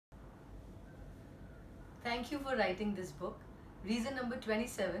Thank you for writing this book. Reason number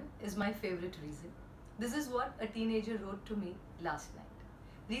 27 is my favorite reason. This is what a teenager wrote to me last night.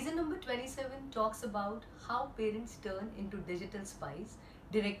 Reason number 27 talks about how parents turn into digital spies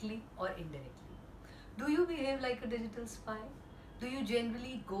directly or indirectly. Do you behave like a digital spy? Do you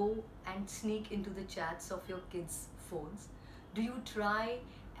generally go and sneak into the chats of your kids' phones? Do you try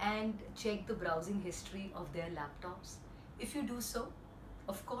and check the browsing history of their laptops? If you do so,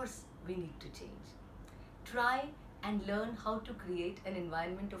 of course, we need to change. Try and learn how to create an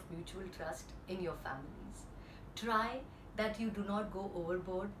environment of mutual trust in your families. Try that you do not go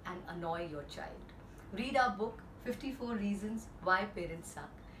overboard and annoy your child. Read our book, 54 Reasons Why Parents Suck,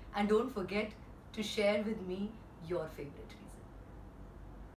 and don't forget to share with me your favorite